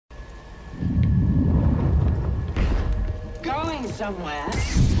somewhere.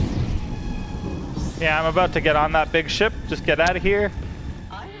 Yeah, I'm about to get on that big ship. Just get out of here.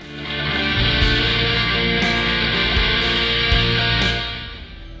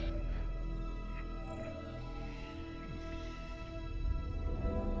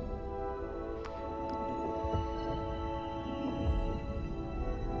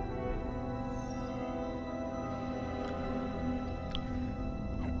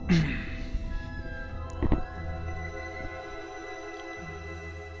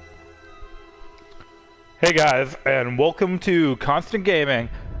 Hey guys, and welcome to Constant Gaming.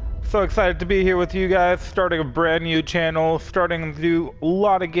 So excited to be here with you guys, starting a brand new channel, starting to do a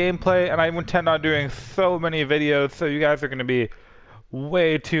lot of gameplay, and I intend on doing so many videos, so you guys are going to be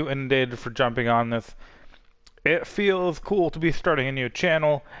way too inundated for jumping on this. It feels cool to be starting a new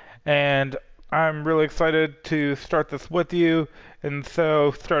channel, and I'm really excited to start this with you. And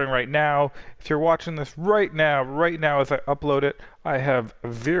so, starting right now, if you're watching this right now as I upload it, I have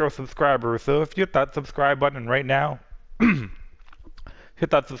 0 subscribers. So if you hit that subscribe button right now,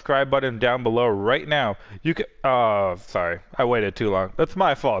 hit that subscribe button down below right now. You can, sorry, I waited too long. That's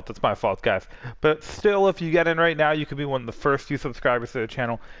my fault, guys. But still, if you get in right now, you could be one of the first few subscribers to the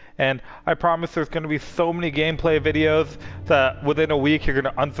channel. And I promise there's going to be so many gameplay videos that within a week you're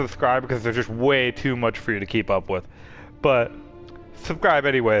going to unsubscribe because they're just way too much for you to keep up with. But subscribe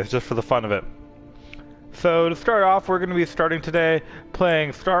anyways, just for the fun of it. So to start off, we're going to be starting today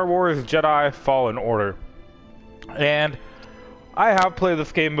playing Star Wars Jedi Fallen Order. And I have played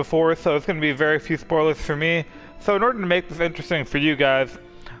this game before, so it's going to be very few spoilers for me. So in order to make this interesting for you guys,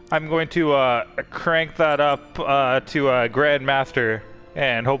 I'm going to crank that up to Grandmaster,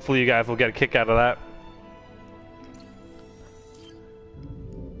 and hopefully you guys will get a kick out of that.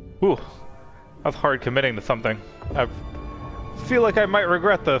 Ooh, that was hard committing to something. I feel like I might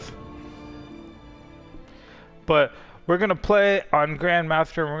regret this. But we're going to play on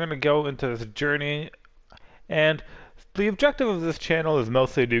Grandmaster, and we're going to go into this journey. And the objective of this channel is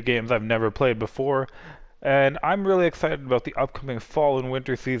mostly to do games I've never played before. And I'm really excited about the upcoming fall and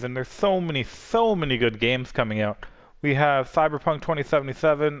winter season. There's so many good games coming out. We have Cyberpunk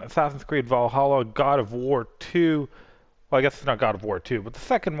 2077, Assassin's Creed Valhalla, God of War 2. Well, I guess it's not God of War 2, but the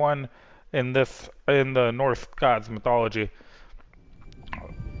second one in the Norse gods mythology.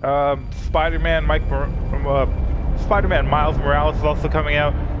 Spider-Man Miles Morales is also coming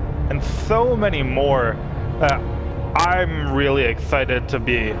out, and so many more that I'm really excited to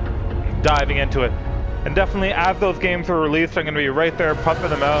be diving into it. And definitely, as those games are released, I'm going to be right there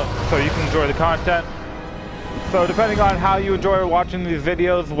pumping them out so you can enjoy the content. So depending on how you enjoy watching these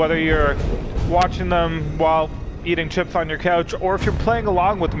videos, whether you're watching them while eating chips on your couch, or if you're playing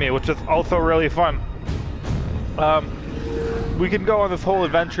along with me, which is also really fun, we can go on this whole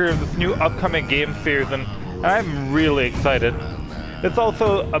adventure of this new upcoming game series, and I'm really excited. It's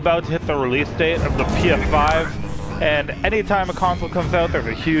also about to hit the release date of the PS5, and anytime a console comes out, there's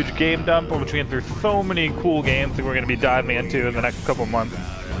a huge game dump, which means there's so many cool games that we're going to be diving into in the next couple months.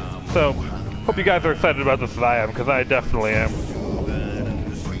 So, hope you guys are excited about this as I am, because I definitely am.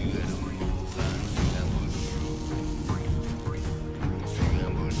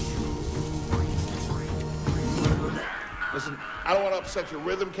 Listen, I don't want to upset your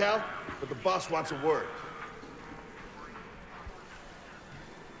rhythm, Cal, but the boss wants a word.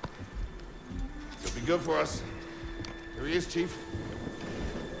 It'll be good for us. Here he is, Chief.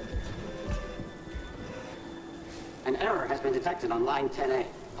 An error has been detected on line 10A.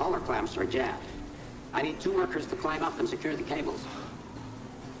 Hauler clamps are jammed. I need 2 workers to climb up and secure the cables.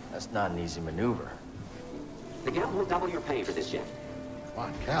 That's not an easy maneuver. The guild will double your pay for this shift. Come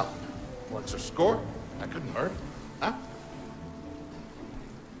on, Cal. What's our score? That couldn't hurt. Huh?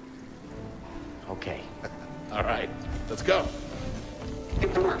 Okay. All right, let's go.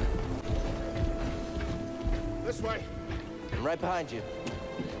 Get to work. This way. I'm right behind you.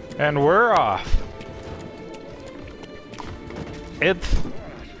 And we're off. I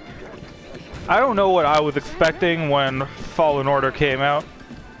don't know what I was expecting when Fallen Order came out.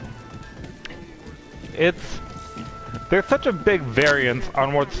 There's such a big variance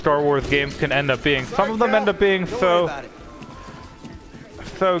on what Star Wars games can end up being. Some of them end up being so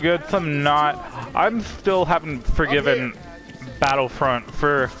good, some not. I'm still haven't forgiven Battlefront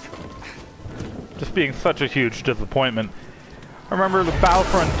for just being such a huge disappointment. I remember the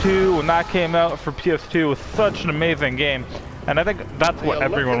Battlefront 2, when that came out for PS2, was such an amazing game. And I think that's what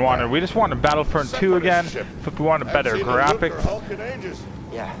everyone wanted. We just wanted Battlefront 2 again, but we wanted better graphics.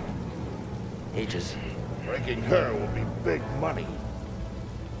 Yeah. Ages. Breaking her will be big money.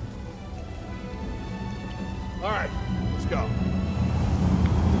 All right, let's go.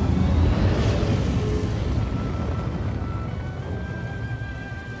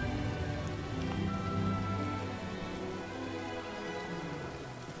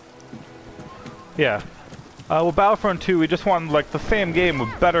 Yeah. With Battlefront 2, we just wanted like the same game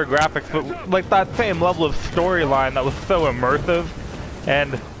with better graphics, but like that same level of storyline that was so immersive.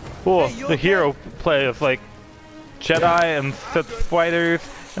 And the hero play of like Jedi and Sith fighters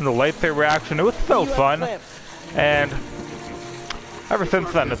and the lightsaber action. It was so fun. And ever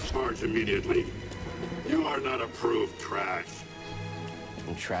since then, it's Charge immediately. You are not approved trash.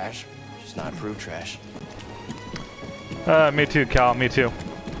 I'm trash. Just not approved trash. Me too, Cal. Me too.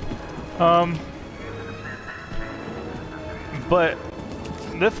 But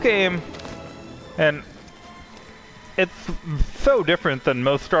this game, and it's so different than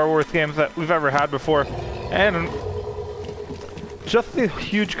most Star Wars games that we've ever had before, and just the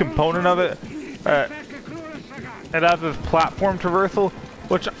huge component of it, it has this platform traversal,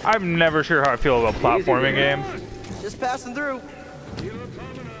 which I'm never sure how I feel about platforming games. Just passing through.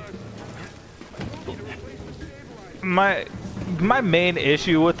 My main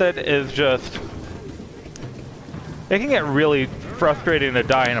issue with it is just it can get really frustrating to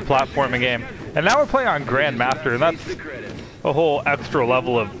die in a platforming game. And now we're playing on Grandmaster, and that's a whole extra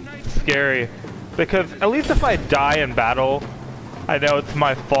level of scary. Because at least if I die in battle, I know it's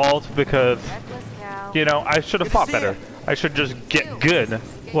my fault because, you know, I should have fought better. I should just get good,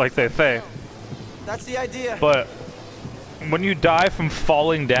 like they say. That's the idea. But when you die from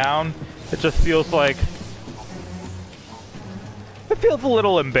falling down, it just feels like... It feels a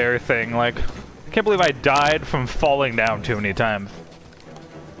little embarrassing, like... I can't believe I died from falling down too many times.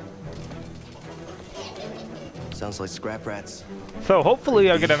 Sounds like scrap rats. So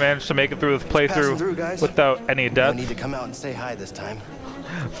hopefully I'm gonna manage to make it through this playthrough without any deaths. No need to come out and say hi this time.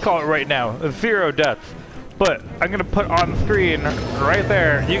 Let's call it right now, 0 deaths. But I'm gonna put on screen right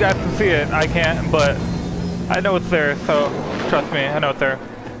there. You guys can see it, I can't, but I know it's there, so trust me, I know it's there.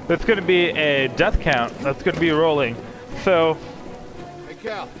 There's gonna be a death count that's gonna be rolling. So Hey,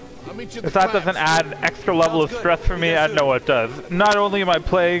 Cal. I'll meet you at if the that class. doesn't add an extra level of stress for me, I know what does. Not only am I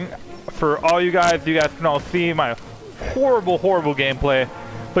playing for all you guys can all see my horrible gameplay,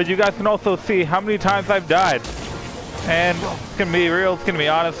 but you guys can also see how many times I've died. And it's gonna be real, it's gonna be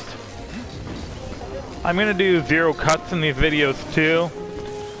honest. I'm gonna do 0 cuts in these videos too,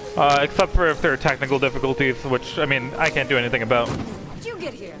 except for if there are technical difficulties, which, I mean, I can't do anything about. How'd you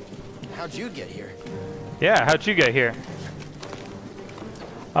get here? How'd you get here? Yeah, how'd you get here?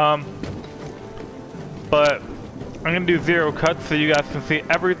 But I'm gonna do 0 cuts so you guys can see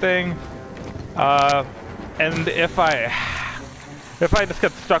everything. And if I just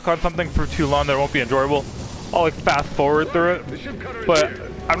get stuck on something for too long that won't be enjoyable, I'll like fast forward through it. But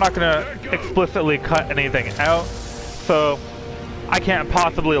I'm not gonna explicitly cut anything out, so I can't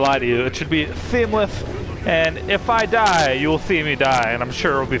possibly lie to you. It should be seamless, and if I die, you will see me die, and I'm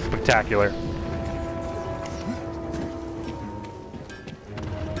sure it'll be spectacular.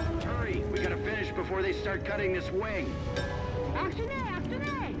 Before they start cutting this wing. Action A, action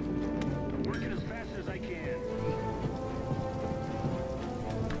A! I'm working as fast as I can.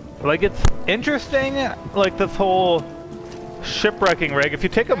 Like, it's interesting, like this whole shipwrecking rig. If you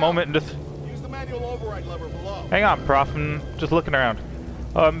take a moment and just... Use the manual override lever below. Hang on, Prof, I'm just looking around.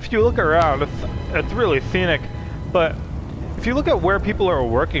 If you look around, it's really scenic, but if you look at where people are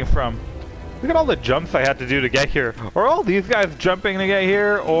working from, look at all the jumps I had to do to get here. Are all these guys jumping to get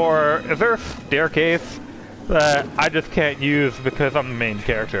here, or is there a staircase that I just can't use because I'm the main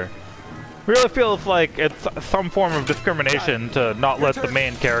character? Really feels like it's some form of discrimination to not let the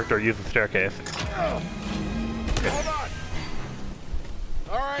main character use the staircase. Hold on.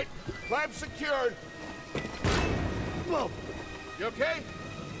 All right, clamp secured. Whoa. You okay?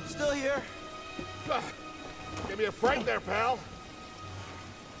 Still here. Give me a fright there, pal.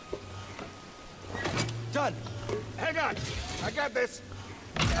 Done. Hang on. I got this.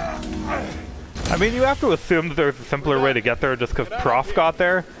 I mean, you have to assume that there's a simpler way to get there just because Prof got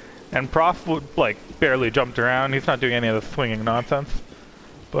there. And Prof would, like, barely jumped around. He's not doing any of the swinging nonsense.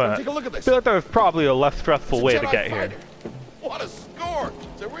 But Take a look at I this. feel like there's probably a less stressful It's a way to Jedi get here. fighter. What a score!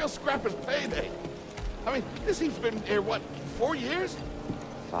 It's a real scrapper's payday. I mean, this he's been here, what, 4 years?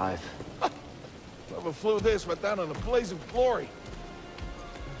 5. Whoever flew this went down in a blaze of glory.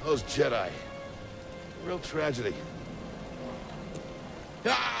 Those Jedi. Real tragedy.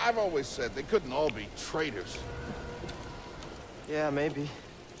 Yeah, I've always said they couldn't all be traitors. Yeah, maybe.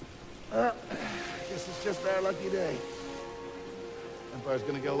 I guess it's just our lucky day. Empire's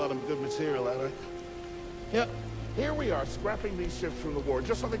gonna get a lot of good material out of it. Yeah, here we are, scrapping these ships from the war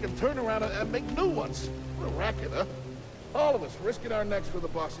just so they can turn around and make new ones. What a racket, huh? All of us risking our necks for the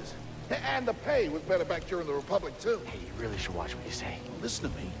bosses. And the pay was better back during the Republic, too. Hey, you really should watch what you say.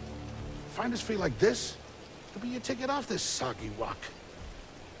 Listen to me. Find us free like this, it'll be your ticket off this soggy rock.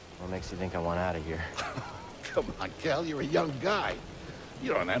 What makes you think I want out of here? Come on, Cal, you're a young guy.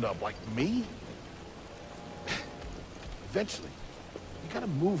 You don't end up like me. Eventually, you gotta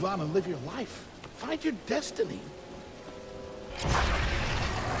move on and live your life. Find your destiny.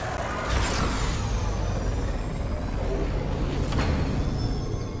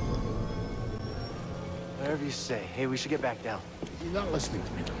 Whatever you say. Hey, we should get back down. You're not listening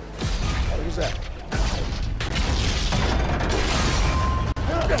to me. What was that?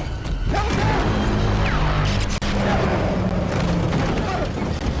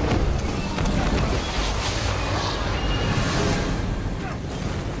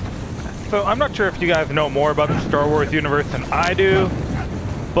 So I'm not sure if you guys know more about the Star Wars universe than I do,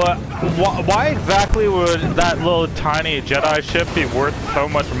 but why exactly would that little tiny Jedi ship be worth so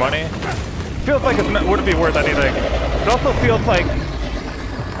much money? Feels like it wouldn't be worth anything. It also feels like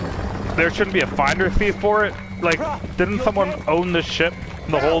there shouldn't be a finder's fee for it. Like, didn't someone own the ship?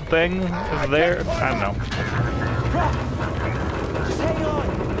 The whole thing is there? I don't know. Just hang on!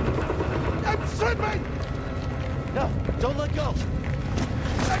 I'm slipping! No, don't let go!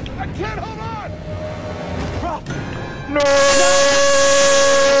 I can't hold on! Rob! No!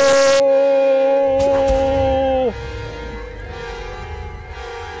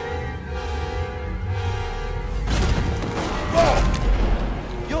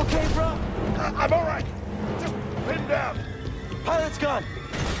 You okay, bro? I'm all right. Just pinned down. Pilot's gone!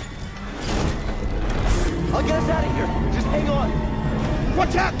 I'll get us out of here. Just hang on.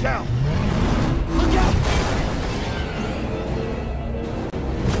 Watch out, Cal! Look out!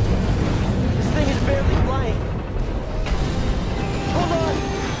 This thing is barely flying. Hold on!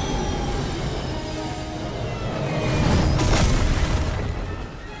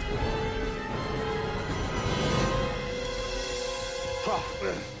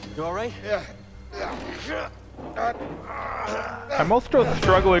 You all right? Yeah. I'm also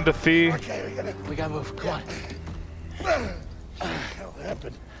struggling to see. Okay, We gotta move. Come on. What the hell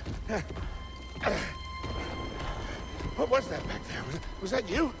happened? What was that back there? Was that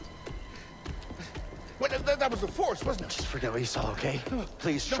you? That was the Force, wasn't it? Just forget what you saw, okay?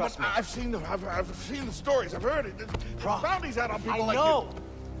 Please No, trust but me. I've seen the stories. I've heard it. There's bounties out on people like you.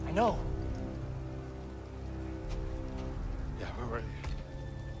 I know. Yeah, we're ready.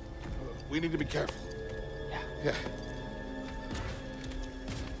 We need to be careful. Yeah.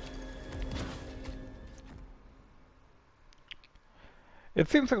 It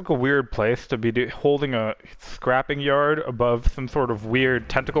seems like a weird place to be holding a scrapping yard above some sort of weird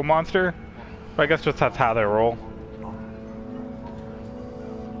tentacle monster. But I guess just that's how they roll.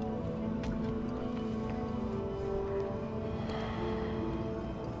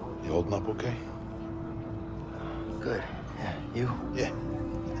 You holding up okay? Good. Yeah, you? Yeah.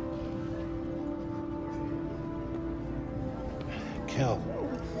 Kel,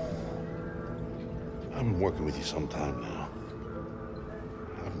 I've been working with you some time now.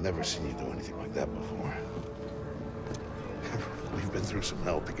 I've never seen you do anything like that before. We've been through some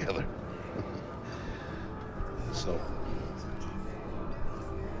hell together. So,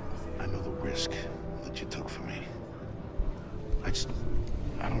 I know the risk that you took for me. I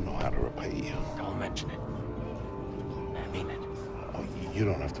don't know how to repay you. Don't mention it. I mean it. Oh, you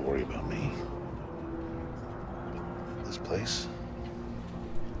don't have to worry about me. This place,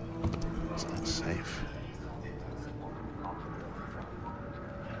 it's not safe.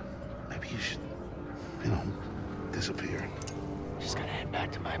 Maybe you should, disappear. Just gotta head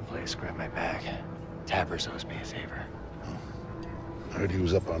back to my place, grab my bag. Tabbers owes me a favor. Oh. I heard he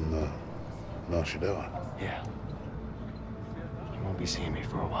was up on Mount Shadoa. Yeah. You won't be seeing me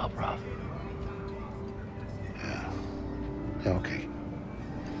for a while, Prof. Yeah, okay.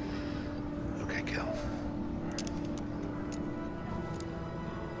 Okay, Kel.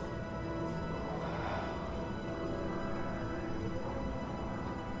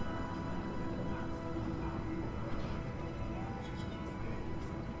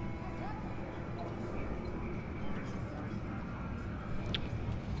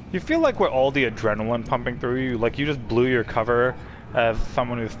 You feel like with all the adrenaline pumping through you, like you just blew your cover as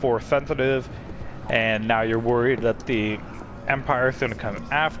someone who's force sensitive, and now you're worried that the Empire's gonna come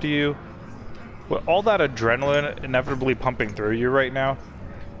after you. With all that adrenaline inevitably pumping through you right now,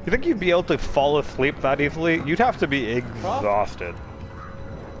 you think you'd be able to fall asleep that easily? You'd have to be exhausted.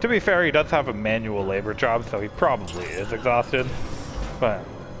 To be fair, he does have a manual labor job, so he probably is exhausted. But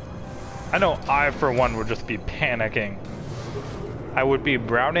I know I, for one, would just be panicking. I would be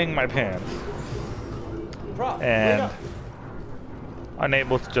browning my pants and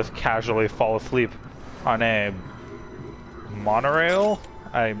unable to just casually fall asleep on a monorail.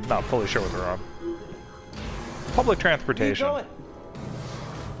 I'm not fully sure what they're on. Public transportation.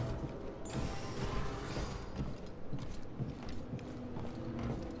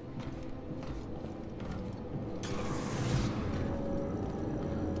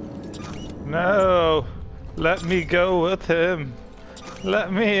 No! Let me go with him!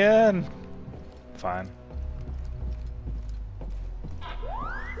 Let me in! Fine.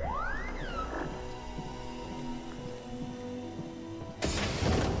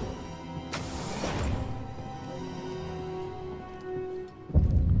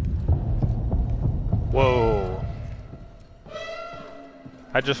 Whoa.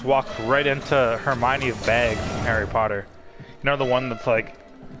 I just walked right into Hermione's bag from Harry Potter. You know, the one that's like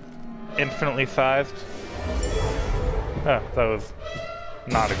infinitely sized? Oh, that was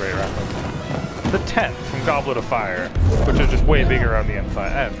not a great reference. The tent from Goblet of Fire, which is just way bigger on the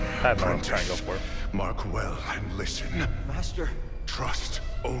inside. I had no one trying to go for it. Mark well and listen. Master. Trust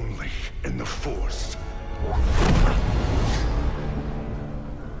only in the Force.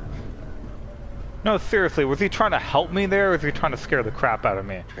 No, seriously, was he trying to help me there, or was he trying to scare the crap out of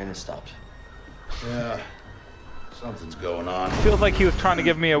me? Train has stopped. Yeah. Something's going on. Feels like he was trying to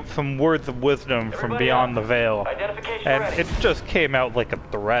give me some words of wisdom from beyond the veil. And it just came out like a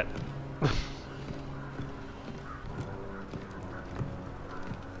threat. Move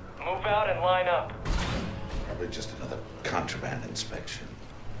out and line up. Probably just another contraband inspection.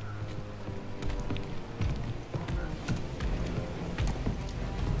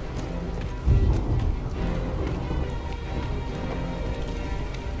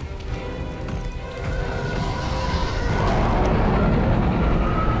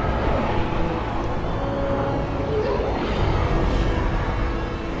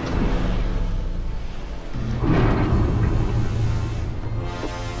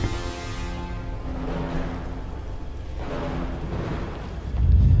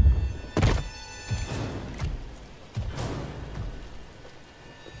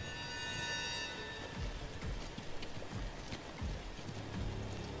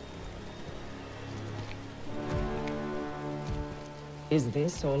 Is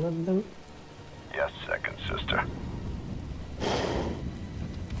this all of them? Yes, second sister.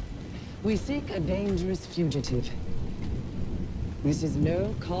 We seek a dangerous fugitive. This is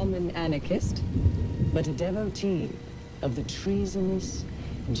no common anarchist, but a devotee of the treasonous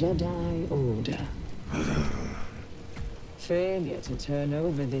Jedi Order. Failure to turn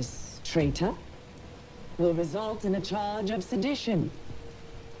over this traitor will result in a charge of sedition.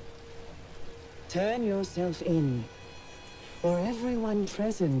 Turn yourself in, or everyone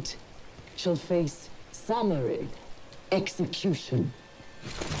present shall face summary execution.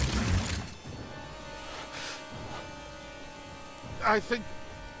 I think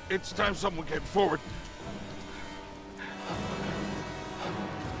it's time someone came forward.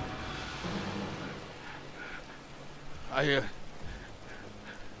 I've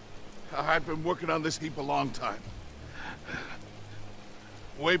been working on this heap a long time.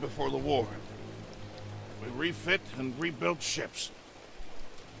 Way before the war. We refit and rebuilt ships.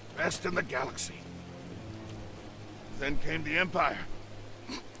 Best in the galaxy. Then came the Empire.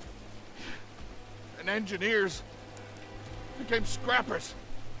 And engineers became scrappers.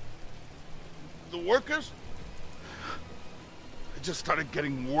 The workers, they just started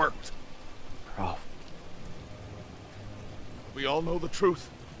getting worked. Bro. We all know the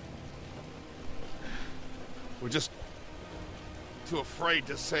truth. We're just too afraid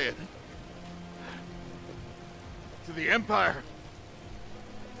to say it. To the Empire,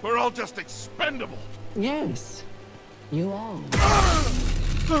 we're all just expendable. Yes, you are.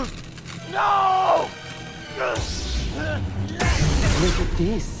 No! Look at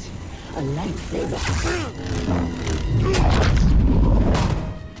this, a lightsaber.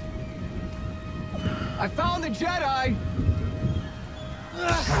 I found the Jedi!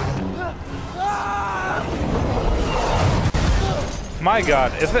 My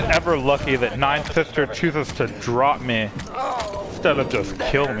god, is it ever lucky that Ninth Sister chooses to drop me instead of just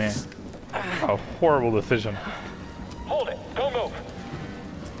kill me? A horrible decision. Hold it. Don't move.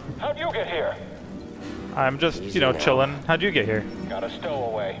 How'd you get here? I'm just, you know, chilling. How'd you get here? Got a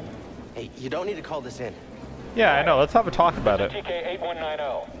stowaway. Hey, you don't need to call this in. Yeah, I know. Let's have a talk about it. TK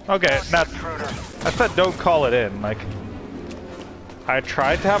 8190. Okay, that's... I said don't call it in. Like, I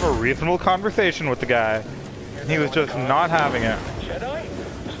tried to have a reasonable conversation with the guy, and he was just not having it. Jedi?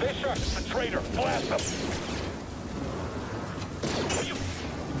 Stay sharp. It's a traitor. Blast him.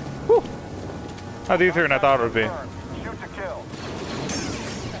 Whew. That's easier than I thought it would be. Shoot to kill.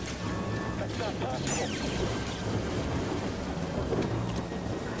 That's not possible.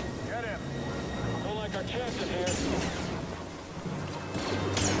 Get him. Don't like our chances here.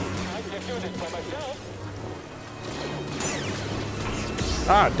 I can't do this by myself.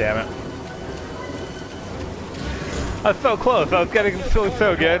 Ah, damn it. That's so close. I was getting feeling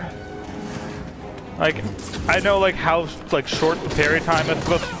so good. Like, I know like how like short the parry time is,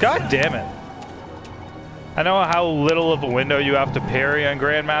 but god damn it. I know how little of a window you have to parry on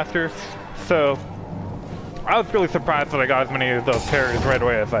Grandmaster, so I was really surprised that I got as many of those parries right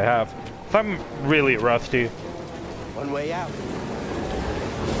away as I have. So I'm really rusty. One way out.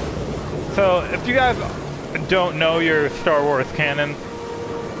 So if you guys don't know your Star Wars canon,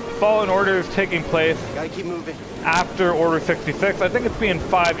 Fallen Order is taking place Gotta keep moving. after Order 66. I think it's been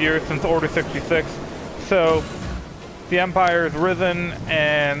 5 years since Order 66. So the Empire has risen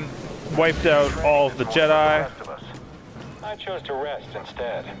and wiped out all of the Jedi. I chose to rest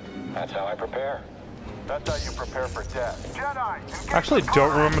instead. That's how I prepare. That's how you prepare for death. Jedi! I actually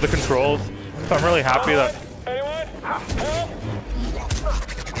don't remember the controls, so I'm really happy that... Anyone? Help!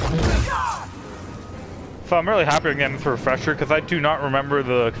 So I'm really happy again for a refresher, because I do not remember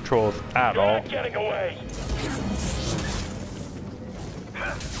the controls at You're all. not getting away.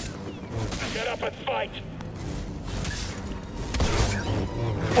 Get up and fight.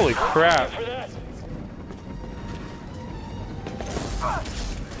 Holy crap. For that.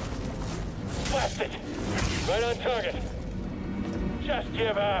 Blast it. Right on target. Just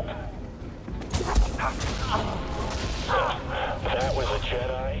give up. That was a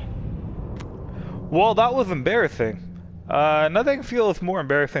Jedi. Well, that was embarrassing. Nothing feels more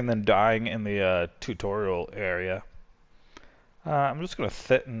embarrassing than dying in the tutorial area. I'm just gonna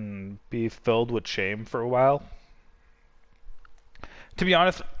sit and be filled with shame for a while. To be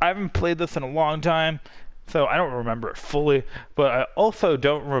honest, I haven't played this in a long time, so I don't remember it fully, but I also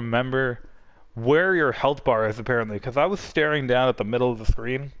don't remember where your health bar is apparently, because I was staring down at the middle of the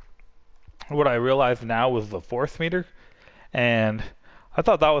screen. What I realized now was the force meter, and I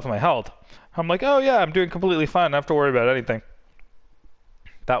thought that was my health. I'm like, oh yeah, I'm doing completely fine, I don't have to worry about anything.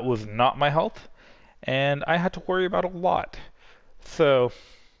 That was not my health, and I had to worry about a lot. So,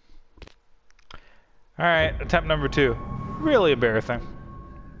 alright, attempt number 2. Really embarrassing.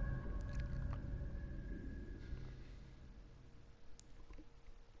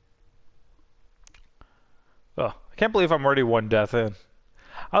 Oh, I can't believe I'm already 1 death in.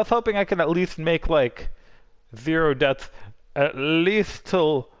 I was hoping I could at least make like 0 deaths at least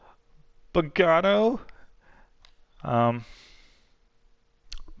till Bogano.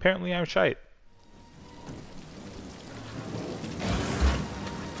 Apparently I'm shite.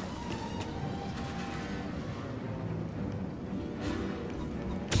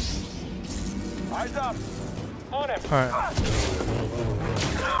 Eyes up. On him. Alright.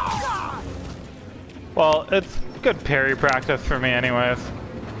 Well, it's good parry practice for me anyways.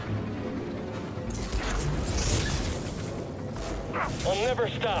 I'll never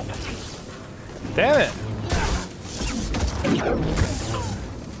stop. Damn it!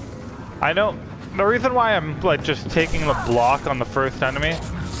 I know the reason why I'm like just taking the block on the first enemy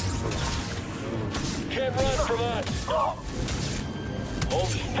Can't run from us. Hold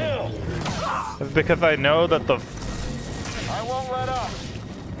still. is because I know that the... I won't let up.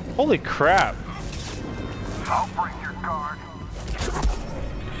 Holy crap! I'll break your guard.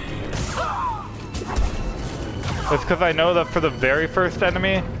 It's because I know that for the very first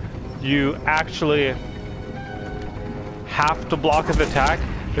enemy, you actually have to block his attack,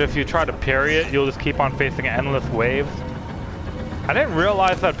 but if you try to parry it, you'll just keep on facing endless waves. I didn't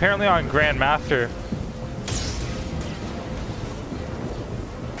realize that apparently on Grandmaster,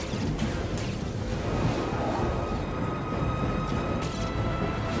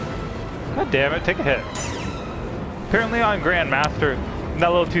 God damn it, take a hit. Apparently on Grandmaster, in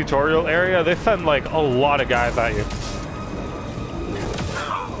that little tutorial area, they send like a lot of guys at you.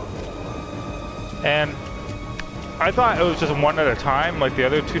 And I thought it was just 1 at a time, like the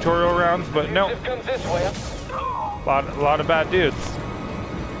other tutorial rounds, but no. It comes this way. A lot of bad dudes.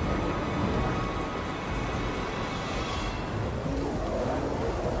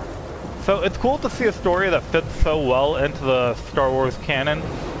 So it's cool to see a story that fits so well into the Star Wars canon.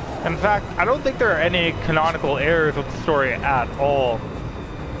 In fact, I don't think there are any canonical errors with the story at all,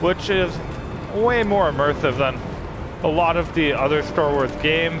 which is way more immersive than a lot of the other Star Wars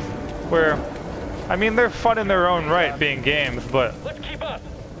games, where, I mean, they're fun in their own right being games, but... Let's keep up.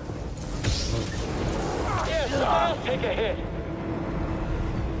 Yeah, someone else take a hit.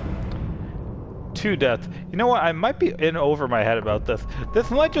 2 deaths. You know what? I might be in over my head about this. This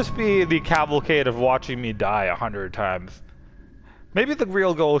might just be the cavalcade of watching me die 100 times. Maybe the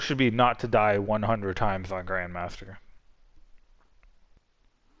real goal should be not to die 100 times on Grandmaster.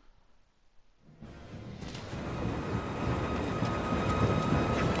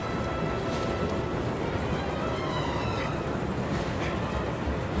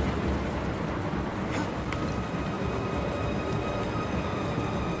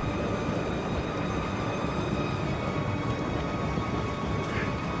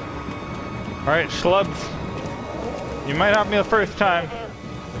 Alright, schlubs. You might have me the first time,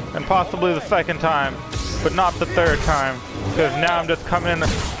 and possibly the second time, but not the third time, because now I'm just coming.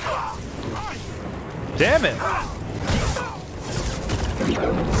 Damn it!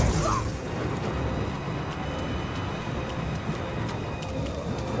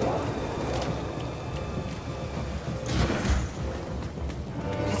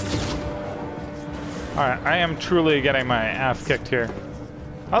 Alright, I am truly getting my ass kicked here.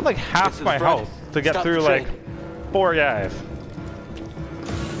 I had like half my health to get through like 4 guys.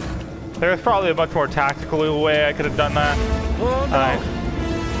 There's probably a much more tactical way I could have done that. Oh no!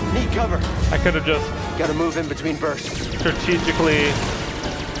 Need cover. I could have just gotta move in between bursts. Strategically.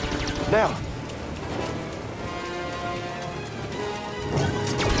 Now.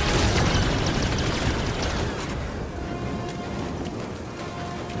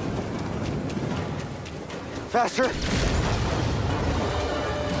 Faster.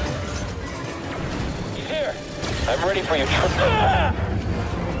 He's here. I'm ready for you.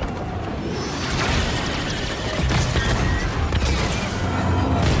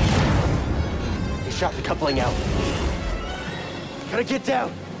 Shot the coupling out. Gotta get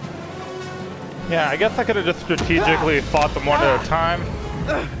down. Yeah, I guess I could have just strategically fought them one at a time,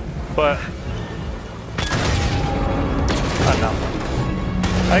 but I don't know.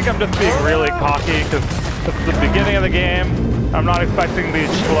 I think I'm just being really cocky because it's the beginning of the game. I'm not expecting these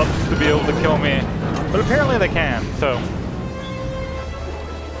schlubs to be able to kill me, but apparently they can. So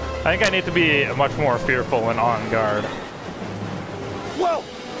I think I need to be much more fearful and on guard. Whoa!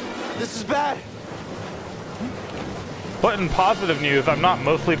 This is bad. But in positive news, I'm not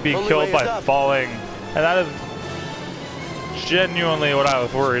mostly being killed by falling, and that is genuinely what I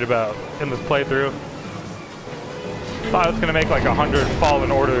was worried about in this playthrough. Thought I was gonna make like 100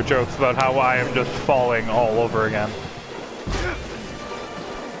 Fallen Order jokes about how I am just falling all over again.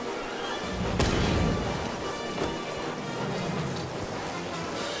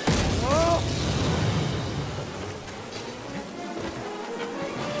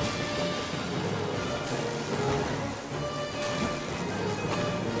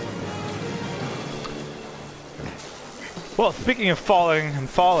 Well, speaking of falling and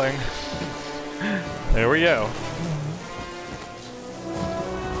falling, there we go.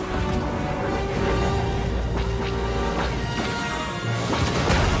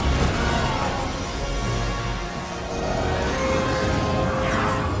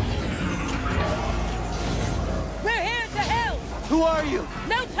 We're here to help! Who are you?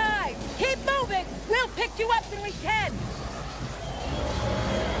 No time! Keep moving! We'll pick you up when we can!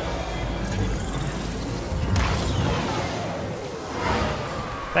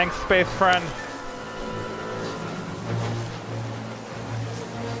 Thanks, space friend.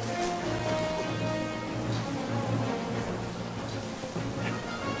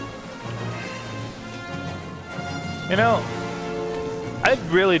 You know, I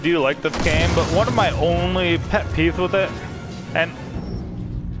really do like this game, but one of my only pet peeves with it, and,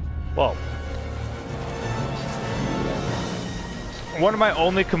 well, one of my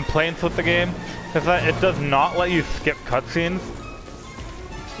only complaints with the game is that it does not let you skip cutscenes.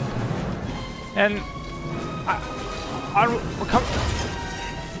 And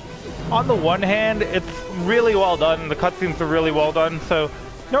on the one hand, it's really well done. The cutscenes are really well done, so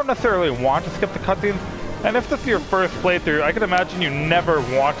you don't necessarily want to skip the cutscenes. And if this is your first playthrough, I can imagine you never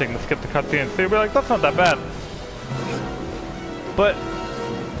wanting to skip the cutscenes. So you'll be like, that's not that bad. But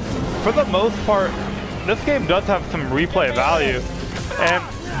for the most part, this game does have some replay value.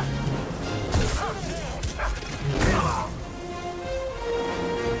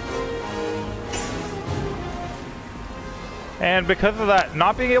 And because of that,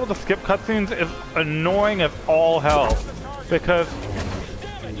 not being able to skip cutscenes is annoying as all hell. Because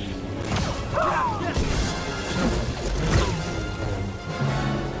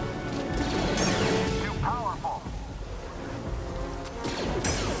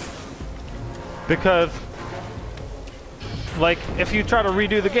like, if you try to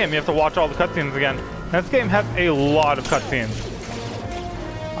redo the game, you have to watch all the cutscenes again. And this game has a lot of cutscenes.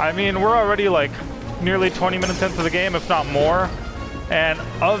 I mean, we're already like nearly 20 minutes into the game, if not more. And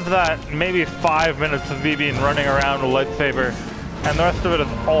of that, maybe 5 minutes of me being running around with a lightsaber. And the rest of it is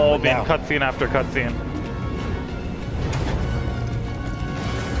all being cutscene after cutscene.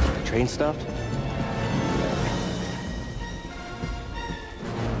 Train stopped?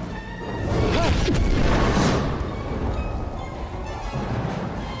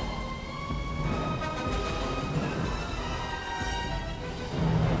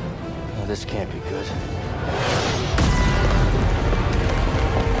 Oh, this can't be good.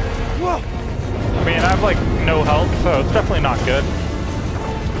 Whoa! I mean, I have like no health, so it's definitely not good.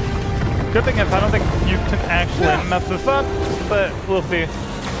 Good thing is I don't think you can actually mess this up, but we'll see.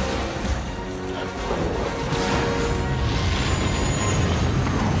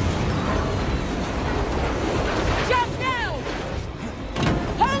 Jump now!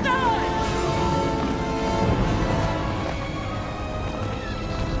 Hold on!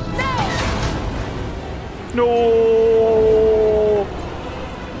 No! No!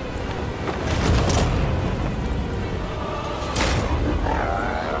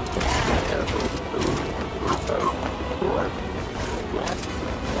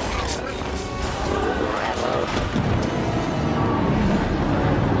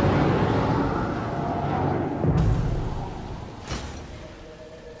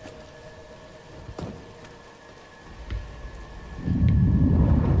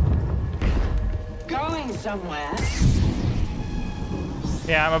 Going somewhere?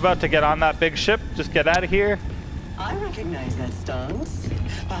 Yeah, I'm about to get on that big ship. Just get out of here. I recognize that stance.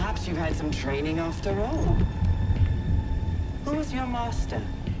 Perhaps you've had some training after all. Who was your master?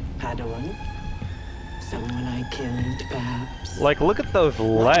 Padawan? Someone I killed, perhaps? Like, look at those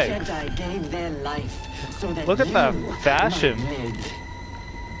legs. Jedi gave their life so that Look at the you fashion. might live.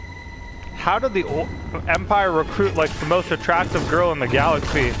 How did the Empire recruit, like, the most attractive girl in the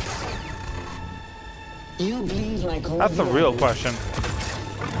galaxy? You bleed like all That's the the real others. question.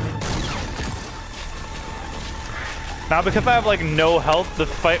 Now, because I have, like, no health, this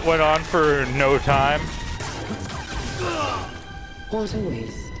fight went on for no time. What a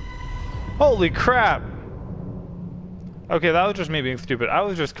waste. Holy crap! Okay, that was just me being stupid. I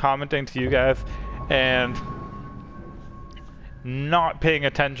was just commenting to you guys and not paying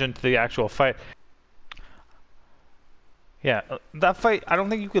attention to the actual fight. Yeah, that fight, I don't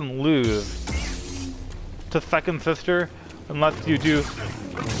think you can lose to Second Sister unless you do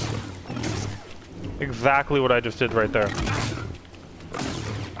exactly what I just did right there.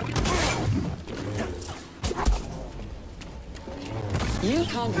 You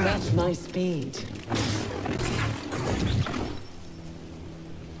can't match my speed.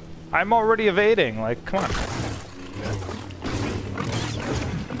 I'm already evading, like, come on.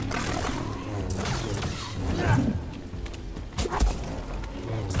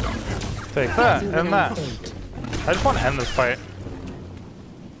 Take that, and that. I just want to end this fight.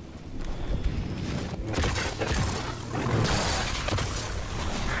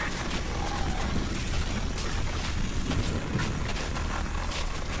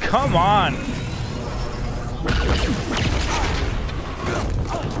 Come on!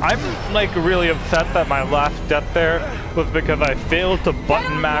 I'm like really upset that my last death there was because I failed to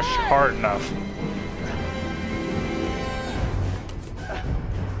button mash hard enough.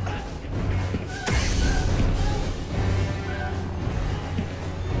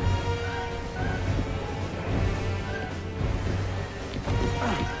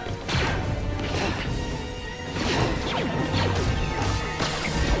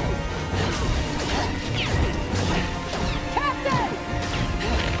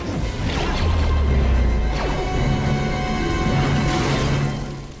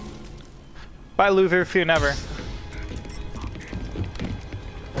 Bye, loser. See you never.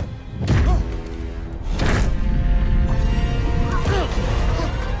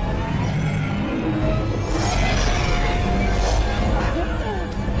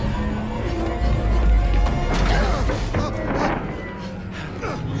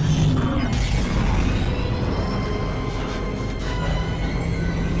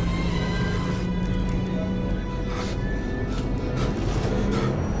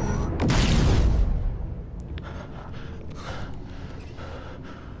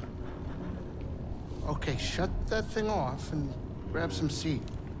 Okay, shut that thing off and grab some seat.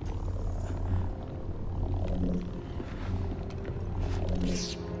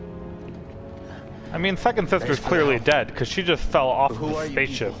 I mean, Second Sister's clearly dead because she just fell off the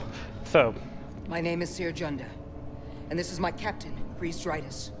spaceship. So, My name is Seer Junda, and this is my captain, Priest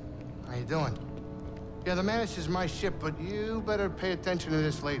Drytus. How you doing? Yeah, the Mantis is my ship, but you better pay attention to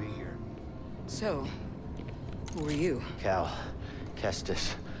this lady here. So, who are you? Cal,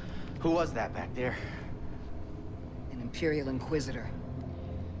 Kestis. Who was that back there? An Imperial Inquisitor.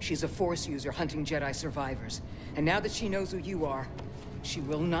 She's a Force user hunting Jedi survivors. And now that she knows who you are, she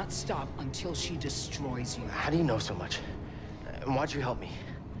will not stop until she destroys you. How do you know so much? And why'd you help me?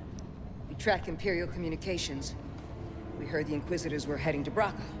 We track Imperial communications. We heard the Inquisitors were heading to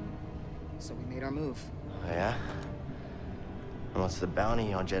Braca. So we made our move. Oh, yeah? And what's the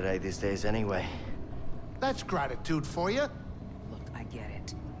bounty on Jedi these days anyway? That's gratitude for you. Look, I get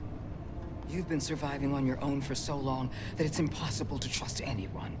it. You've been surviving on your own for so long that it's impossible to trust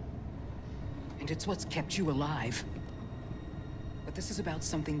anyone. And it's what's kept you alive. But this is about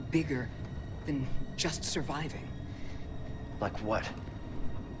something bigger than just surviving. Like what?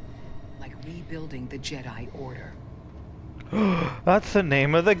 Like rebuilding the Jedi Order. That's the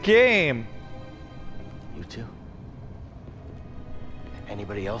name of the game. You too?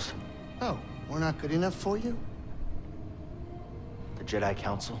 Anybody else? Oh, we're not good enough for you? The Jedi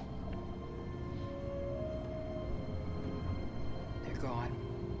Council? They're gone.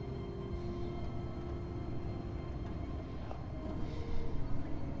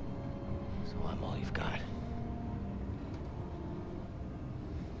 So I'm all you've got.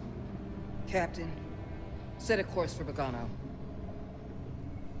 Captain, set a course for Bogano.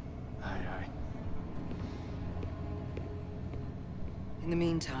 Aye, aye. In the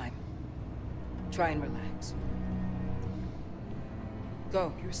meantime, try and relax.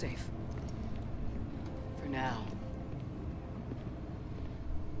 Go, you're safe. For now.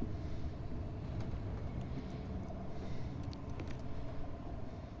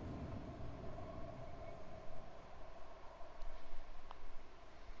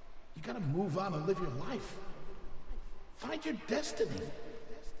 You gotta move on and live your life. Find your destiny.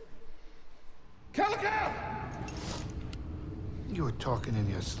 Calico! You were talking in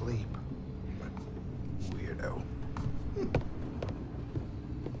your sleep. Weirdo.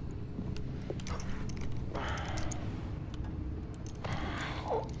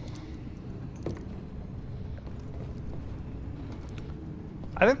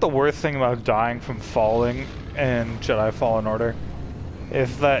 I think the worst thing about dying from falling in Jedi Fallen Order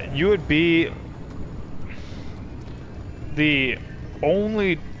is that you would be the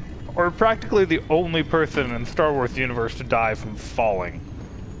only, or practically the only person in Star Wars universe to die from falling.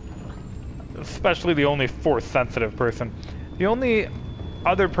 Especially the only Force-sensitive person. The only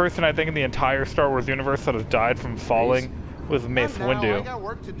other person I think in the entire Star Wars universe that has died from falling was Mace Windu. I got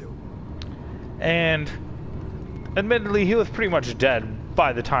work to do. And admittedly, he was pretty much dead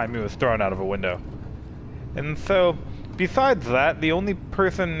by the time he was thrown out of a window. And so, besides that, the only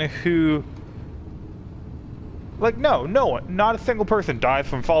person who... Like, no one, not a single person dies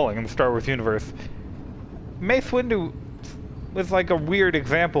from falling in the Star Wars universe. Mace Windu was like a weird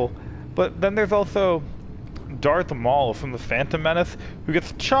example, but then there's also Darth Maul from the Phantom Menace, who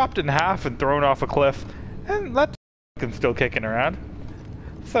gets chopped in half and thrown off a cliff, and that's still kicking around.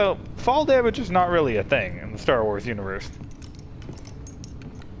 So, fall damage is not really a thing in the Star Wars universe.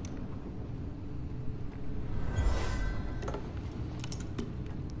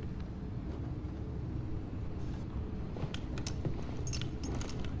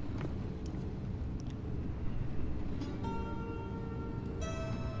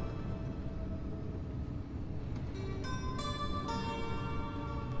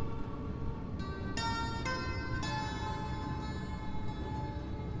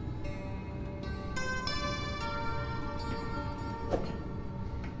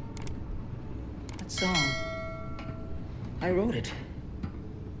 Song. I wrote it.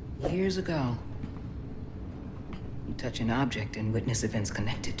 Years ago. You touch an object and witness events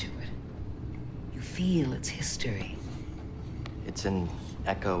connected to it. You feel its history. It's an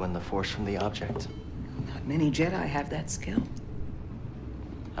echo in the Force from the object. Not many Jedi have that skill.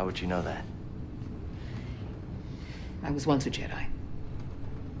 How would you know that? I was once a Jedi,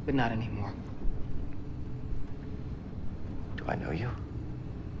 but not anymore. Do I know you?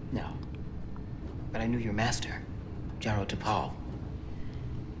 No. But I knew your master, Jaro Tapal.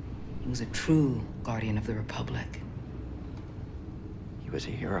 He was a true guardian of the Republic. He was a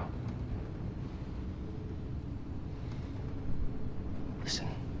hero. Listen.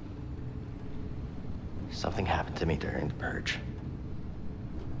 Something happened to me during the Purge.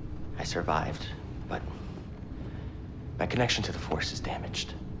 I survived, but my connection to the Force is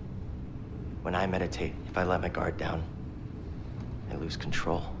damaged. When I meditate, if I let my guard down, I lose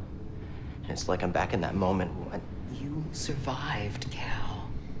control. And it's like I'm back in that moment when... You survived, Cal.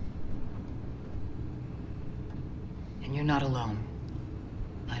 And you're not alone.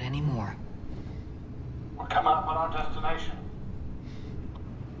 Not anymore. We're coming up on our destination.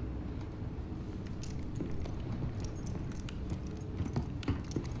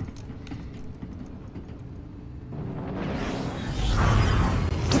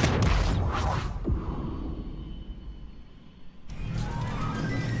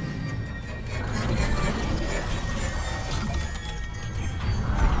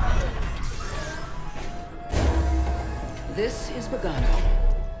 This is Bogano.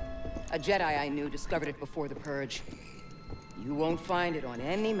 A Jedi I knew discovered it before the Purge. You won't find it on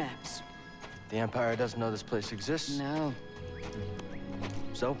any maps. The Empire doesn't know this place exists? No.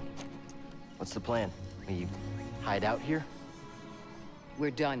 So, what's the plan? We hide out here?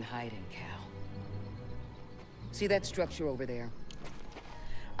 We're done hiding, Cal. See that structure over there?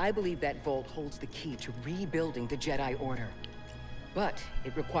 I believe that vault holds the key to rebuilding the Jedi Order. But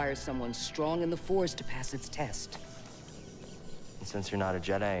it requires someone strong in the Force to pass its test. And since you're not a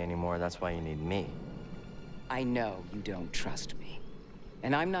Jedi anymore, that's why you need me. I know you don't trust me.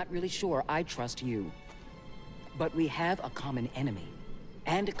 And I'm not really sure I trust you. But we have a common enemy.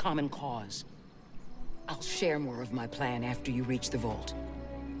 And a common cause. I'll share more of my plan after you reach the vault.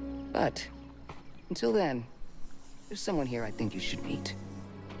 But, until then, there's someone here I think you should meet.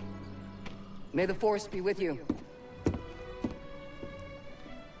 May the Force be with you.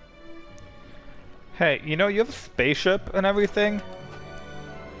 Hey, you know, you have a spaceship and everything.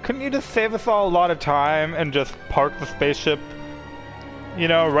 Couldn't you just save us all a lot of time and just park the spaceship, you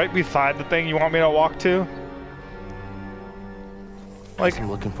know, right beside the thing you want me to walk to? Like, I'm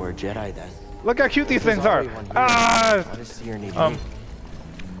looking for a Jedi then. Look how cute these things are. Ah!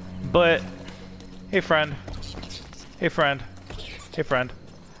 But, hey friend. Hey friend. Hey friend.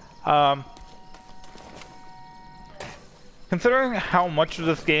 Considering how much of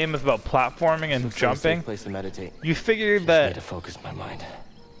this game is about platforming and jumping, Place to meditate. you figure Just that, need to focus my mind.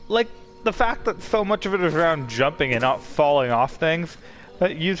 like, the fact that so much of it is around jumping and not falling off things,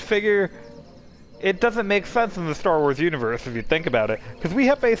 that you'd figure it doesn't make sense in the Star Wars universe if you think about it, because we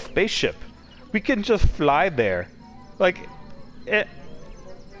have a spaceship. We can just fly there. Like, it.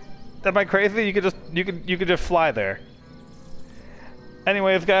 Am I crazy? You could just fly there.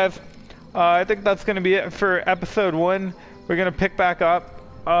 Anyways, guys, I think that's gonna be it for episode 1. We're gonna pick back up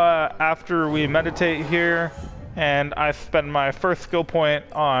after we meditate here, and I spend my first skill point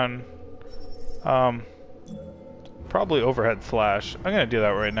on probably overhead slash. I'm gonna do that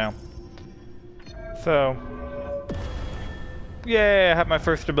right now. So, yay! I have my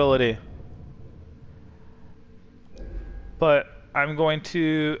first ability. But I'm going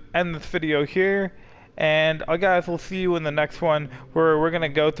to end this video here, and guys, we'll see you in the next one, where we're going to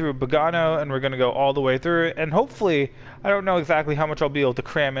go through Bogano, and we're going to go all the way through it, and hopefully, I don't know exactly how much I'll be able to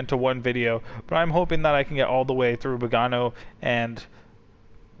cram into one video, but I'm hoping that I can get all the way through Bogano and,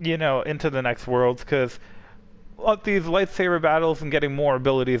 you know, into the next worlds, because these lightsaber battles and getting more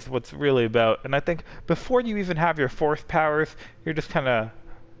abilities is what's really about. And I think before you even have your Force powers, you're just kind of,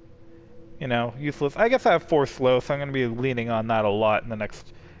 you know, useless. I guess I have Force slow, so I'm going to be leaning on that a lot in the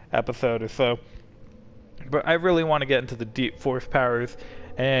next episode or so. But I really want to get into the deep Force powers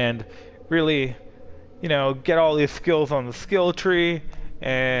and really, you know, get all these skills on the skill tree,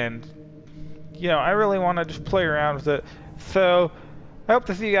 and, you know, I really want to just play around with it. So I hope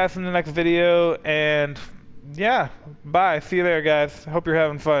to see you guys in the next video, and yeah, bye. See you there, guys. Hope you're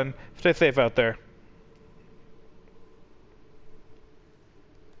having fun. Stay safe out there.